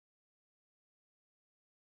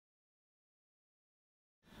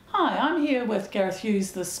I'm here with Gareth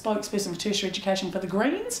Hughes, the spokesperson for tertiary education for the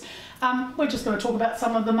Greens. We're just going to talk about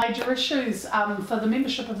some of the major issues for the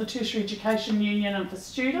membership of the Tertiary Education Union and for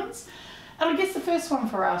students. And I guess the first one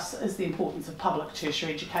for us is the importance of public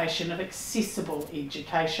tertiary education, of accessible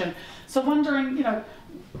education. So wondering,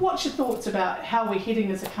 what's your thoughts about how we're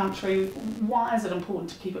heading as a country? Why is it important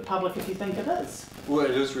to keep it public if you think it is? Well,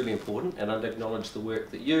 it is really important, and I'd acknowledge the work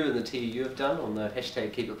that you and the TEU have done on the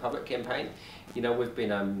hashtag Keep It Public campaign. We've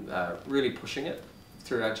been really pushing it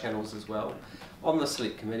through our channels as well. On the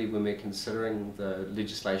Select Committee, when we're considering the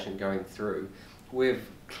legislation going through, we've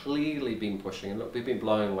clearly been pushing, and look, we've been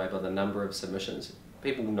blown away by the number of submissions.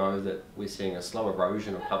 People know that we're seeing a slow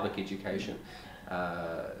erosion of public education,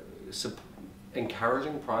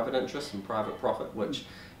 encouraging private interest and private profit, which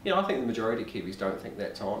I think the majority of Kiwis don't think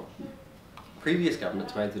that's on. Previous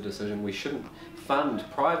governments made the decision we shouldn't fund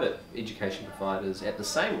private education providers at the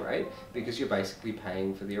same rate because you're basically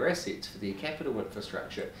paying for their assets, for their capital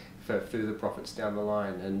infrastructure, for further profits down the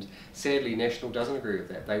line. And sadly, National doesn't agree with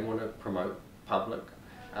that. They want to promote public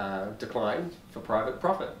decline for private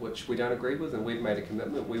profit, which we don't agree with, and we've made a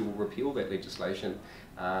commitment. We will repeal that legislation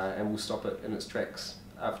and we'll stop it in its tracks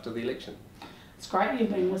after the election. It's great you've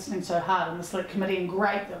been listening so hard in the Select Committee, and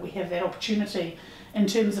great that we have that opportunity in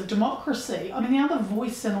terms of democracy. I mean, the other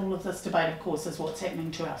voice in all of this debate, of course, is what's happening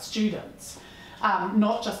to our students,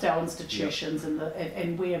 not just our institutions. Yep.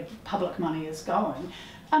 and where public money is going.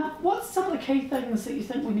 What's some of the key things that you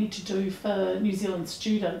think we need to do for New Zealand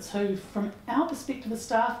students who, from our perspective as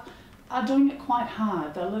staff, are doing it quite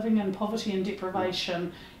hard? They're living in poverty and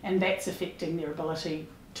deprivation, and that's affecting their ability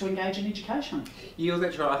to engage in education. Yeah,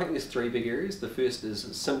 that's right. I think there's three big areas. The first is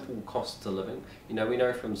simple costs of living. We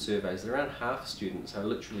know from surveys that around half students are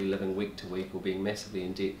literally living week to week or being massively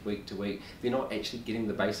in debt week to week. They're not actually getting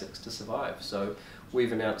the basics to survive. So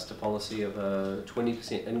we've announced a policy of a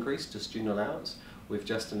 20% increase to student allowance. We've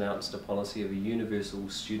just announced a policy of a universal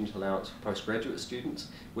student allowance for postgraduate students.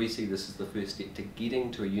 We see this as the first step to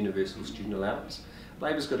getting to a universal student allowance.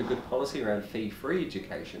 Labor's got a good policy around fee-free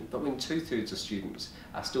education, but when 2/3 of students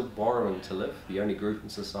are still borrowing to live, the only group in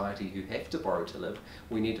society who have to borrow to live,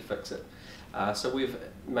 we need to fix it. So we've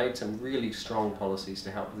made some really strong policies to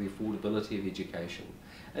help with the affordability of education.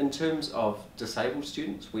 In terms of disabled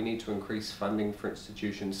students, we need to increase funding for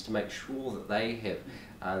institutions to make sure that they have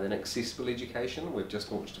an accessible education. We've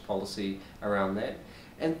just launched a policy around that.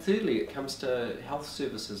 And thirdly, it comes to health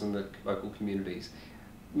services in the local communities.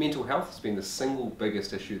 Mental health has been the single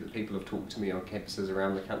biggest issue that people have talked to me on campuses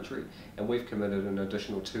around the country, and we've committed an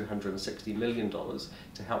additional $260 million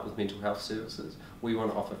to help with mental health services. We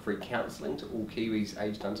want to offer free counselling to all Kiwis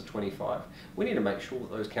aged under 25. We need to make sure that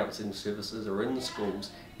those counselling services are in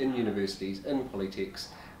schools, in universities, in polytechs,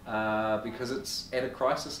 because it's at a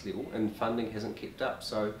crisis level and funding hasn't kept up.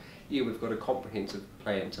 So yeah, we've got a comprehensive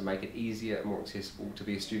plan to make it easier and more accessible to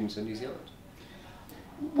be a student in New Zealand.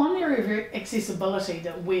 One area of accessibility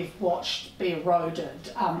that we've watched be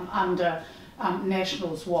eroded under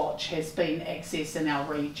National's watch has been access in our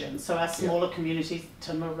region. So our smaller communities,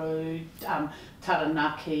 Timaru,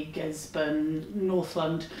 Taranaki, Gisborne,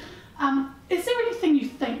 Northland. Is there anything you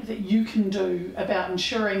think that you can do about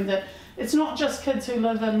ensuring that it's not just kids who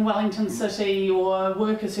live in Wellington City or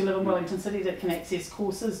workers who live in Wellington City that can access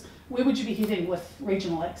courses? Where would you be heading with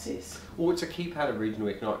regional access? Well, it's a key part of regional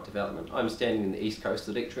economic development. I'm standing in the East Coast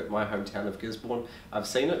Electorate, my hometown of Gisborne. I've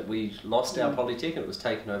seen it. We lost our polytech and it was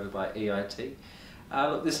taken over by EIT.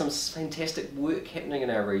 Look, there's some fantastic work happening in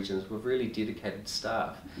our regions with really dedicated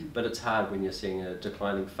staff, but it's hard when you're seeing a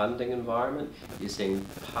declining funding environment. You're seeing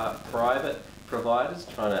private providers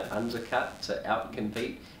trying to undercut to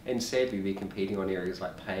outcompete, and sadly they're competing on areas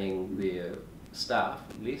like paying their staff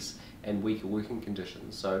less and weaker working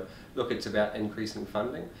conditions. So look, it's about increasing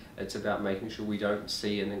funding, it's about making sure we don't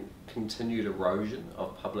see a continued erosion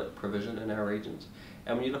of public provision in our regions.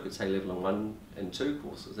 And when you look at, say, level 1 and 2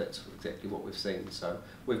 courses, that's exactly what we've seen. So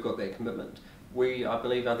we've got that commitment. We, I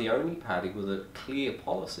believe, are the only party with a clear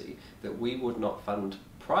policy that we would not fund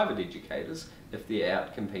private educators if they're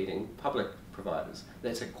out competing public providers.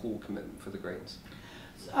 That's a core commitment for the Greens.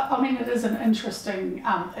 I mean, it is an interesting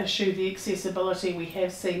issue, the accessibility. We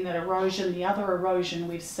have seen that erosion. The other erosion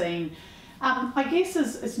we've seen, I guess,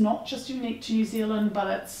 is not just unique to New Zealand, but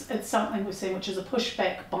it's something we've seen, which is a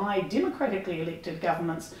pushback by democratically elected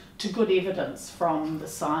governments to good evidence from the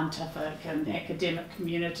scientific and academic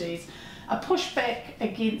communities, a pushback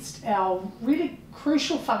against our really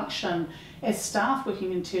crucial function as staff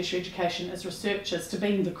working in tertiary education as researchers to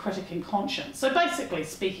being the critic and conscience. So basically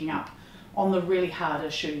speaking up on the really hard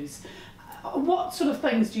issues. What sort of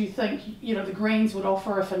things do you think the Greens would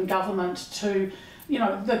offer if in government to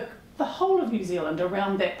the the whole of New Zealand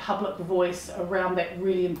around that public voice, around that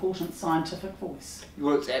really important scientific voice?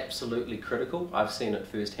 Well, it's absolutely critical. I've seen it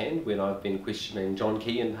firsthand when I've been questioning John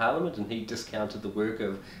Key in Parliament, and he discounted the work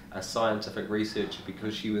of a scientific researcher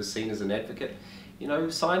because she was seen as an advocate. You know,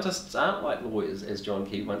 scientists aren't like lawyers, as John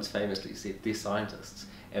Key once famously said. They're scientists,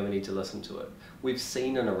 and we need to listen to it. We've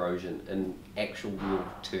seen an erosion in actual real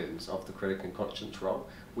terms of the critic and conscience role.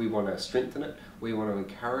 We want to strengthen it. We want to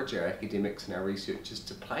encourage our academics and our researchers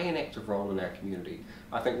to play an active role in our community.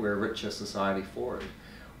 I think we're a richer society for it.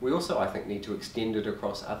 We also, I think, need to extend it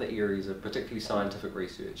across other areas of particularly scientific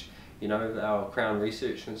research. You know, our Crown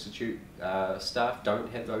Research Institute staff don't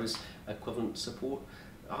have those equivalent support.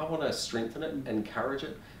 I want to strengthen it, encourage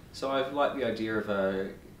it. So I like the idea of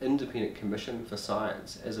an independent commission for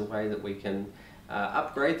science as a way that we can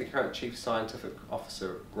upgrade the current Chief Scientific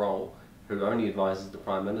Officer role, who only advises the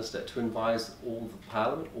Prime Minister, to advise all of the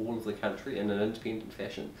Parliament, all of the country in an independent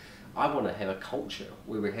fashion. I want to have a culture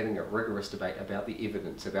where we're having a rigorous debate about the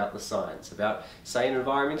evidence, about the science, about, say, an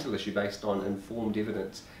environmental issue based on informed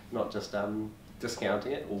evidence, not just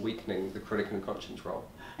discounting it or weakening the critic and conscience role.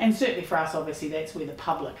 And certainly for us, obviously, that's where the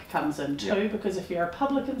public comes in too, because if you're a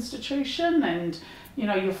public institution and, you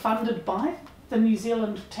know, you're funded by the New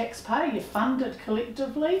Zealand taxpayer, you're funded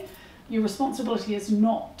collectively, your responsibility is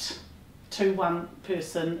not to one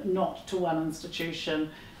person, not to one institution,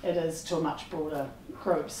 it is to a much broader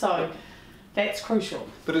group. So that's crucial.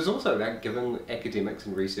 But it's also about giving academics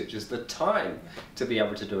and researchers the time to be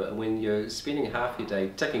able to do it. And when you're spending half your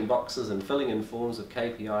day ticking boxes and filling in forms of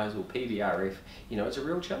KPIs or PDRF, you know, it's a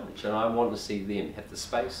real challenge. And I want to see them have the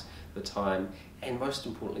space, the time, and most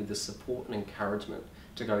importantly, the support and encouragement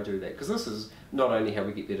to go do that. Because this is not only how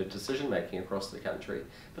we get better decision making across the country,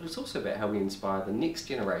 but it's also about how we inspire the next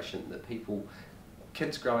generation, that people,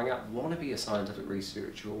 kids growing up, want to be a scientific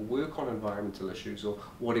researcher or work on environmental issues or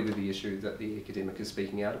whatever the issue that the academic is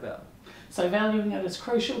speaking out about. So valuing it is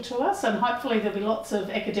crucial to us, and hopefully there'll be lots of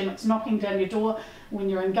academics knocking down your door when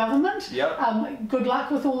you're in government. Yep. Good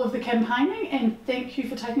luck with all of the campaigning, and thank you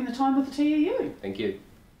for taking the time with the TEU. Thank you.